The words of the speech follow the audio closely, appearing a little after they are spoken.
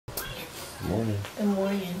Good morning. Good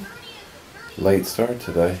morning. Late start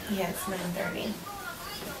today. Yeah, it's 9:30.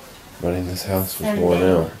 Running this house was Sunday. worn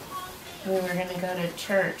out. We were going to go to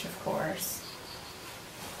church, of course.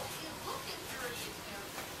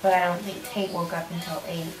 But I don't think Tate woke up until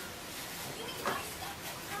 8.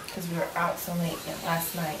 Because we were out so late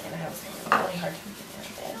last night and I was having a really hard time getting out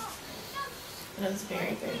of bed. And I was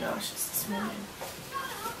very, very nauseous this morning.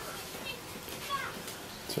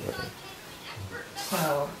 It's alright.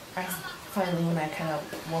 So I finally, when I kind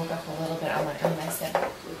of woke up a little bit on my own, I said,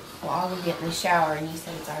 well, I'll go get in the shower. And you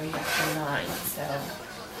said it's already after 9. So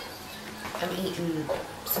I'm eating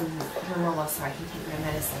some granola so I can take my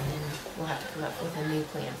medicine, and we'll have to come up with a new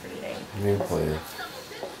plan for today. New plan.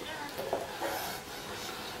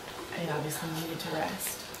 I obviously needed to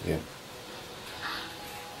rest. Yeah.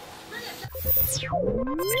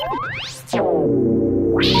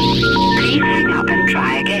 Please hang up and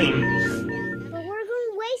try again. But we're going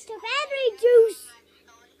to waste our battery juice.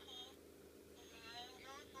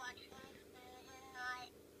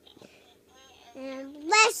 And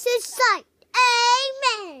bless his sight.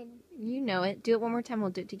 Amen. You know it. Do it one more time. We'll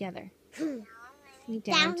do it together. See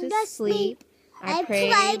down to to sleep. I pray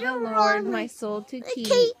the Lord my soul to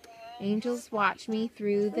keep. Angels watch me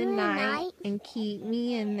through the night and keep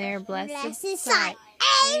me in their blessed sight.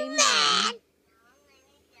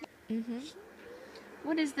 Amen.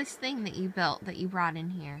 What is this thing that you built that you brought in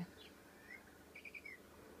here?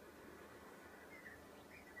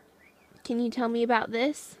 Can you tell me about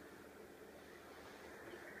this?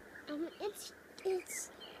 It's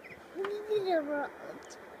leave it alone.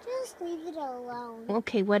 Just leave it alone.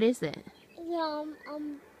 Okay, what is it?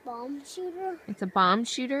 Bomb shooter. It's a bomb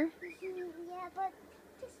shooter? Yeah, but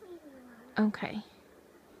just leave it alone. Okay.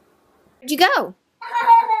 Where'd you go?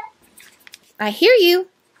 I hear you.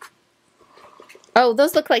 Oh,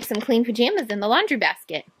 those look like some clean pajamas in the laundry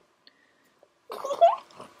basket.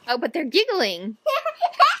 Oh, but they're giggling.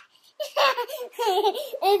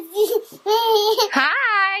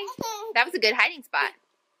 Hi. That was a good hiding spot.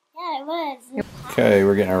 Yeah, it was. Okay,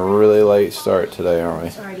 we're getting a really late start today, aren't we?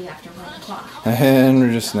 It's already after 1 o'clock. And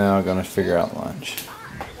we're just now going to figure out lunch.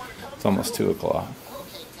 It's almost 2 o'clock.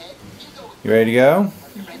 You ready to go?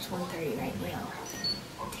 It's 1:30 right now.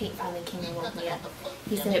 Tate finally came and woke me up.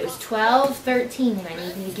 He said it was 12:13 and I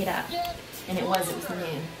needed to get up. And it was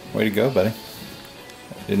noon. Way to go, buddy.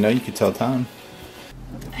 Didn't know you could tell time.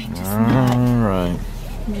 I'm Alright.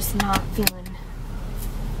 just not feeling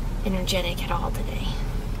energetic at all today.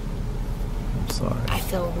 I'm sorry. I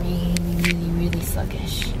feel really, really, really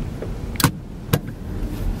sluggish.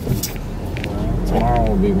 Tomorrow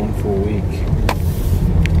will be 1 full week.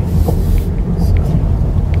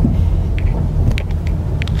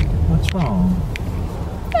 What's wrong?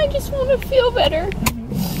 I just want to feel better.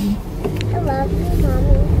 I love you,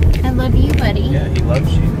 Mommy. I love you, buddy. Yeah, he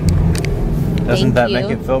loves you. Doesn't that make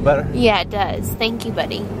it feel better? Yeah, it does. Thank you,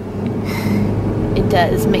 buddy. It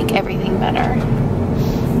does make everything better.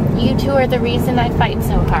 You two are the reason I fight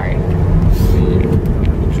so hard. We have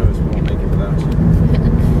a choice. We won't make it without you.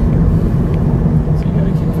 So you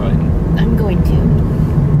gotta keep fighting. I'm going to.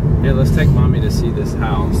 Yeah, let's take Mommy to see this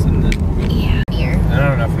house, and then we'll Yeah. Here. I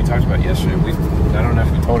don't know if we talked about it yesterday. I don't know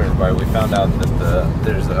if we told everybody. We found out that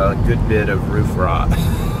there's a good bit of roof rot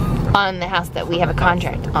On the house that we have a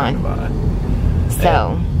contract on. by.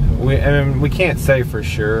 So. We can't say for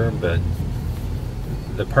sure, but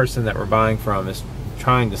the person that we're buying from is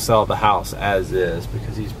trying to sell the house as is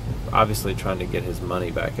because he's obviously trying to get his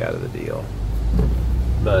money back out of the deal.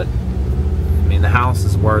 But I mean, the house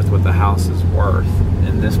is worth what the house is worth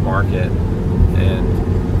in this market, and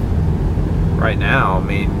right now, I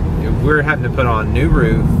mean, we're having to put on new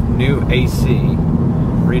roof, new AC,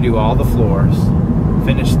 redo all the floors,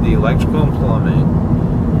 finish the electrical and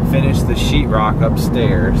plumbing, finish the sheetrock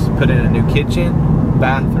upstairs, put in a new kitchen,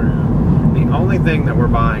 bathroom. The only thing that we're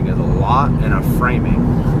buying is a lot and a framing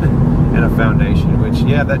and a foundation, which,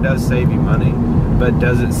 yeah, that does save you money, but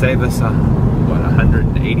does it save us, what,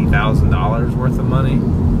 $180,000 worth of money?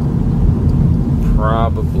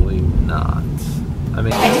 Probably not. I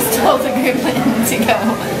mean, I just told the gremlin to go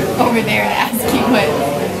over there and ask you what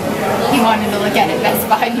he wanted to look at Best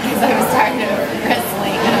Buy because I was tired of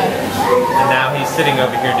wrestling. and now he's sitting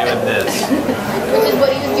over here doing this. Which is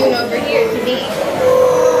what he was doing over here to me.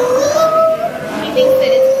 He thinks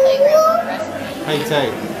that it's a playground, not a restaurant. Hey,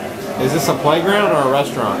 Tate, is this a playground or a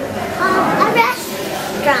restaurant? A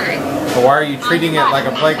restaurant. But why are you treating it like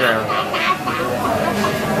a playground?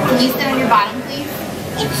 Can you sit on your bottom, please?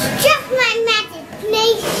 It's just my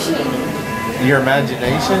imagination. Your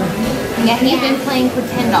imagination? Yeah, he's been playing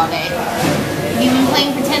pretend all day. You've been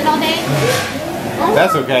playing pretend all day?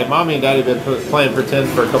 That's okay. Mommy and Daddy have been playing pretend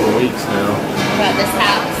for a couple weeks now. About this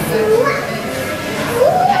house.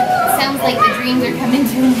 It sounds like the dreams are coming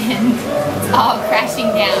to an end. It's all crashing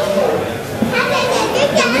down.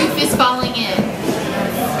 The roof is falling in.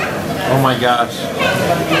 Oh my gosh.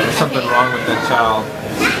 There's something wrong with that child.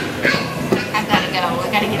 I've got to go.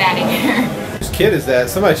 I got to get out of here. Whose kid is that?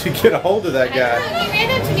 Somebody should get a hold of that guy. He ran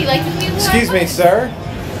up to me like he knew. Excuse me, sir.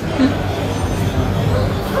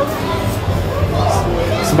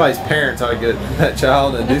 Somebody's parents ought to get that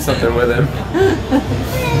child and do something with him.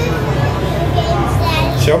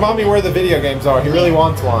 Show Mommy where the video games are. He really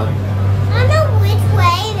wants one. I know which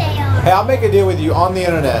way they are. Hey, I'll make a deal with you on the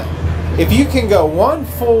internet. If you can go 1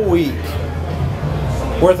 full week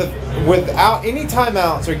without any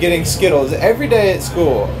timeouts or getting Skittles every day at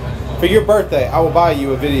school for your birthday, I will buy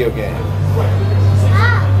you a video game.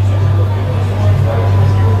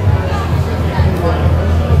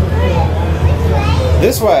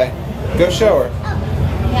 This way. Go show her.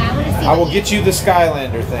 Yeah, I want to see. I will get you the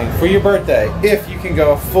Skylander thing for your birthday if you can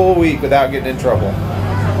go a full week without getting in trouble.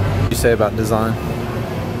 What do you say about design?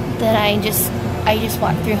 That I just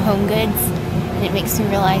walked through Home Goods, and it makes me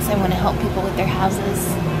realize I want to help people with their houses,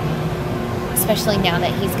 especially now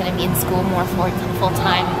that he's going to be in school more full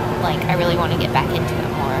time. Like, I really want to get back into it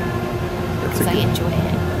more because I enjoy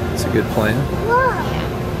it. It's a good plan. Yeah.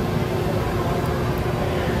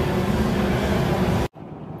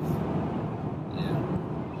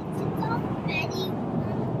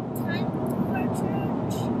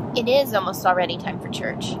 It is almost already time for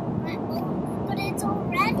church. But it's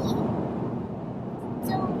already.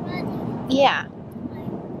 It's already. Yeah.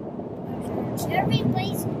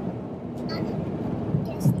 Everybody's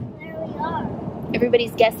guessing where we are.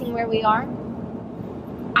 Everybody's guessing where we are.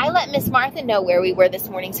 I let Miss Martha know where we were this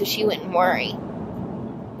morning so she wouldn't worry.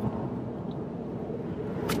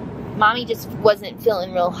 Mommy just wasn't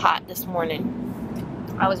feeling real hot this morning.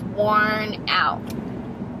 I was worn out.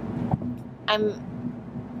 I'm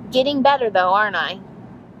getting better though, aren't I?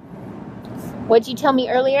 What'd you tell me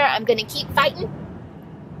earlier? I'm gonna keep fighting?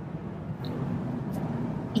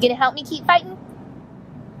 You gonna help me keep fighting?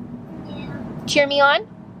 Yeah. Cheer me on?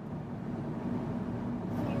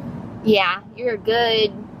 Yeah, you're a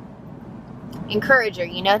good encourager,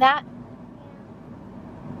 you know that?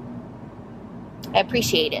 I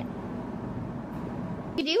appreciate it.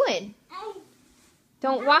 What are you doing?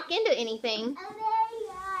 Don't walk into anything.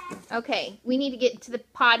 Okay, we need to get to the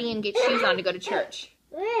potty and get shoes on to go to church.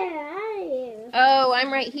 Where are you? Oh,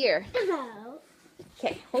 I'm right here. Oh.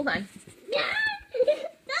 Okay, hold on. No!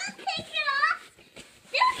 Don't take it off!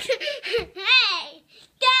 Hey!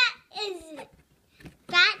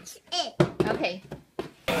 That's it. Okay.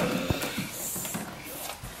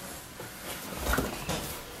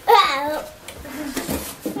 Oh.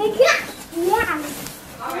 Yeah.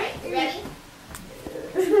 All right, you ready?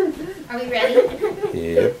 Are we ready?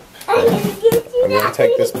 Yep. I'm I'm gonna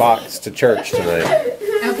take this box to church tonight.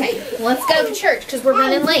 Okay, let's go to church because we're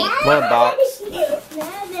running late. Come on, box. It was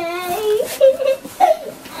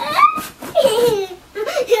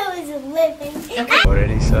living. Okay. What did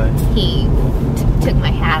he say? He took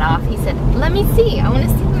my hat off. He said, let me see. I want to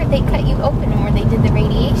see where they cut you open and where they did the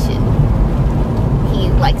radiation. He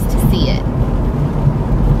likes to see it.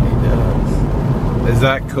 He does. Is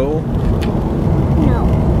that cool? No.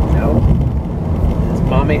 No. Is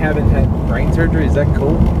Mommy haven't had brain surgery? Is that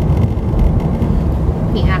cool?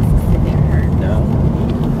 He asks if it hurt. No.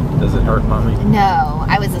 Does it hurt, Mommy? No,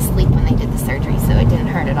 I was asleep when they did the surgery, so it didn't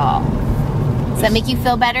hurt at all. Does that make you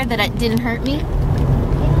feel better that it didn't hurt me?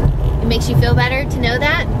 It makes you feel better to know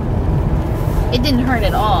that? It didn't hurt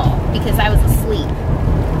at all because I was asleep.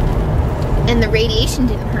 And the radiation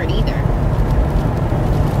didn't hurt either.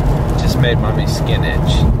 Just made Mommy's skin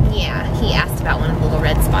itch. Yeah, he asked about one of the little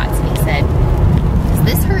red spots and he said, does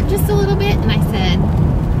this hurt just a little bit? And I said,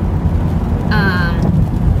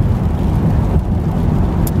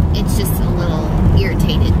 it's just a little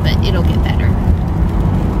irritated, but it'll get better.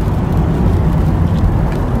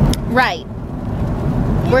 Right.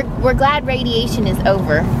 We're glad radiation is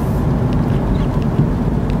over.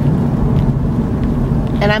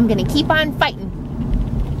 And I'm gonna keep on fighting.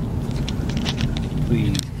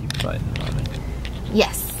 Please keep fighting, Mommy.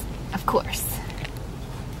 Yes, of course.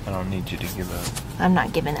 I don't need you to give up. I'm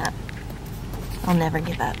not giving up. I'll never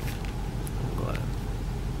give up. I'm glad.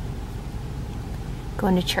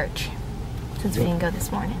 Going to church, since we didn't go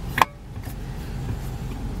this morning.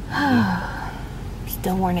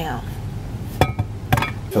 Still worn out.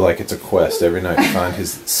 I feel like it's a quest every night to find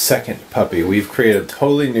his second puppy. We've created a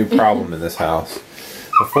totally new problem in this house.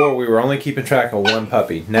 Before we were only keeping track of one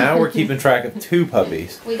puppy. Now we're keeping track of 2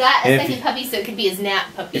 puppies. We got a And second puppy so it could be his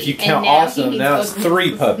nap puppy. If you count And Awesome, he now needs it's to-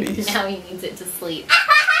 3 puppies. Now he needs it to sleep.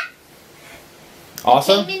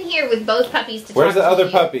 Awesome? He came in here with both puppies to Where's talk the to other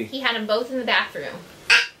you. puppy? He had them both in the bathroom.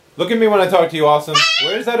 Look at me when I talk to you, Awesome.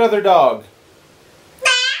 Where's that other dog?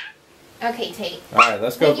 Okay, Tate. Alright,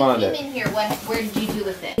 let's go When find you it. came in here, where did you do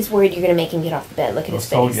with it? He's worried you're gonna make him get off the bed. Look at I was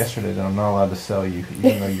his told face. yesterday that I'm not allowed to sell you,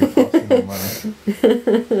 even though you're costing me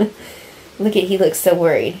money. Look at, he looks so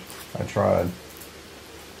worried. I tried.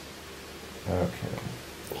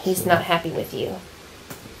 Okay. He's not happy with you.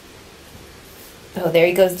 Oh, there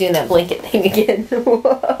he goes doing that blanket thing again.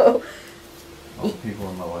 Whoa. All the people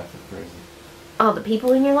in my life are crazy. All the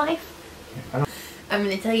people in your life? I don't- I'm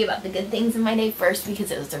going to tell you about the good things in my day first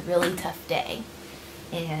because it was a really tough day.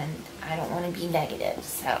 And I don't want to be negative,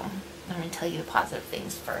 so I'm going to tell you the positive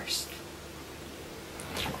things first.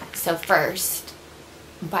 So first,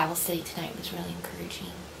 Bible study tonight was really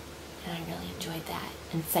encouraging. And I really enjoyed that.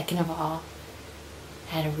 And second of all,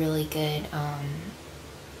 I had a really good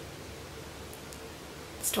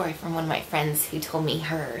story from one of my friends who told me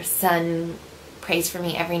her son prays for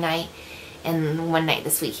me every night. And one night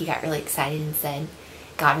this week he got really excited and said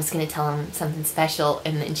God was going to tell him something special.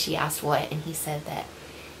 And then she asked what, and he said that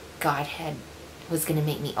God was going to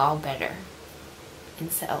make me all better.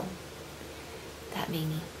 And so that made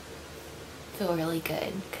me feel really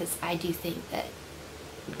good, because I do think that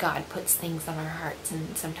God puts things on our hearts,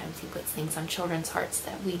 and sometimes he puts things on children's hearts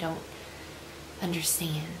that we don't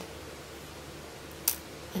understand.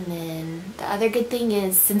 And then the other good thing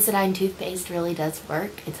is Sensodyne toothpaste really does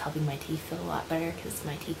work. It's helping my teeth feel a lot better because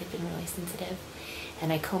my teeth have been really sensitive.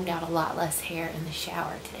 And I combed out a lot less hair in the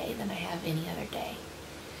shower today than I have any other day.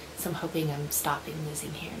 So I'm hoping I'm stopping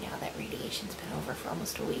losing hair now that radiation's been over for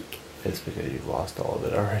almost a week. It's because you've lost all of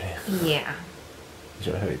it already. Yeah.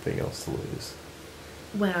 You don't have anything else to lose.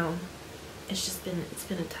 Well, it's been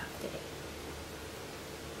a tough day.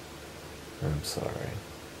 I'm sorry.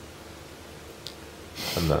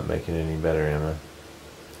 I'm not making it any better, am I?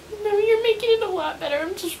 No, you're making it a lot better.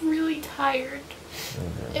 I'm just really tired.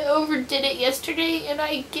 Okay. I overdid it yesterday, and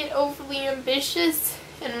I get overly ambitious,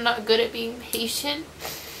 and I'm not good at being patient.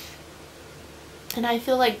 And I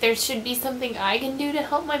feel like there should be something I can do to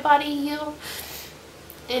help my body heal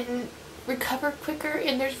and recover quicker,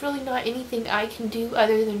 and there's really not anything I can do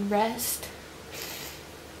other than rest.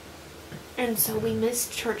 And so we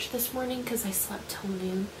missed church this morning because I slept till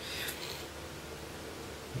noon.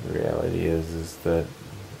 The reality is that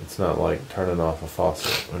it's not like turning off a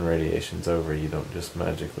faucet. When radiation's over, you don't just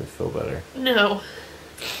magically feel better. No.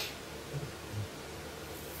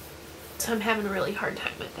 So I'm having a really hard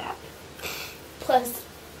time with that. Plus,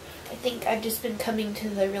 I think I've just been coming to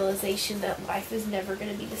the realization that life is never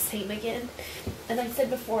going to be the same again. And I said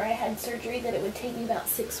before I had surgery that it would take me about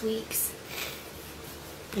 6 weeks.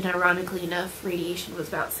 And ironically enough, radiation was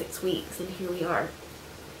about 6 weeks, and here we are.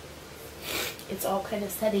 It's all kind of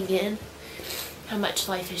setting in how much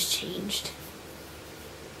life has changed.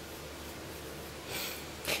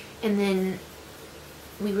 And then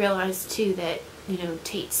we realized too that, you know,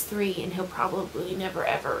 Tate's 3 and he'll probably never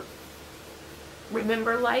ever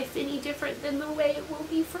remember life any different than the way it will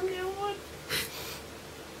be from now on.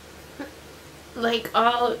 Like,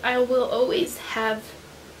 I will always have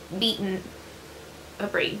beaten a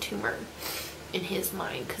brain tumor in his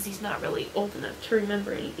mind because he's not really old enough to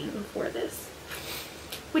remember anything before this.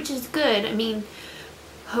 Which is good. I mean,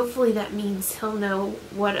 hopefully that means he'll know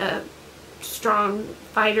what a strong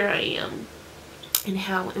fighter I am and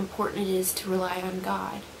how important it is to rely on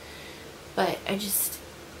God. But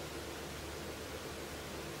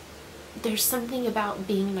there's something about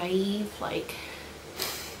being naive, like,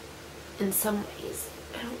 in some ways.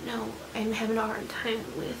 I don't know. I'm having a hard time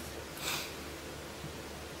with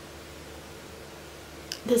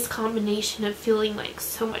this combination of feeling like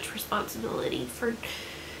so much responsibility for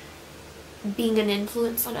being an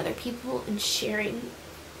influence on other people and sharing,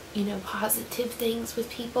 you know, positive things with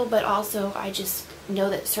people, but also I just know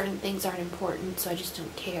that certain things aren't important, so I just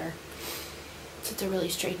don't care. So it's a really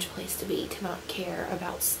strange place to be, to not care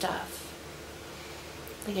about stuff.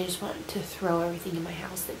 Like, I just want to throw everything in my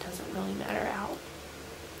house that doesn't really matter out,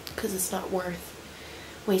 because it's not worth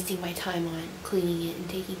wasting my time on cleaning it and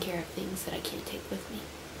taking care of things that I can't take with me.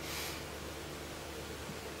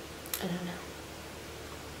 I don't know.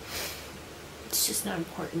 It's just not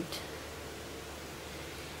important.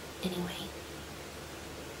 Anyway,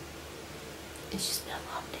 it's just been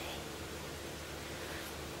a long day.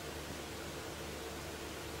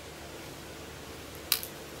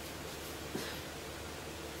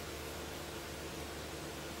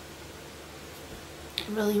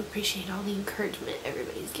 really appreciate all the encouragement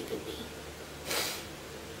everybody's given me.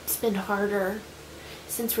 It's been harder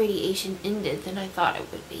since radiation ended than I thought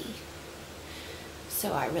it would be.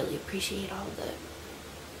 So I really appreciate all the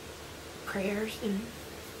prayers and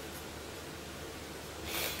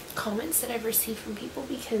comments that I've received from people,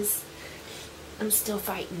 because I'm still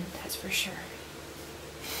fighting, that's for sure.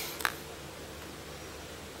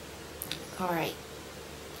 Alright,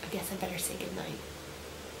 I guess I better say goodnight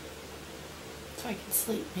so I can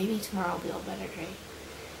sleep. Maybe tomorrow will be a better day.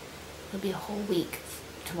 It'll be a whole week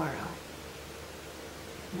tomorrow.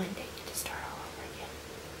 Monday to start all over again.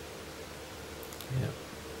 Yeah.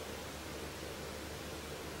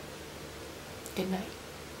 Good night.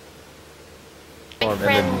 My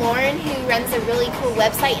friend Lauren, who runs a really cool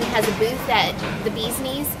website and has a booth at the Bee's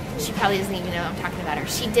Knees, she probably doesn't even know I'm talking about her.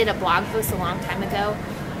 She did a blog post a long time ago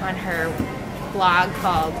on her blog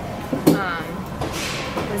called,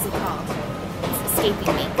 what is it called? It's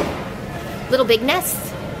escaping me. Little Big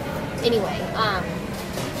Nests. Anyway,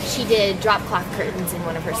 she did drop cloth curtains in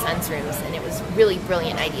one of her son's rooms, and it was a really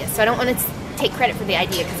brilliant idea. So I don't want to take credit for the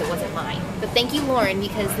idea because it wasn't mine. But thank you, Lauren,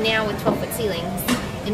 because now with 12-foot ceilings,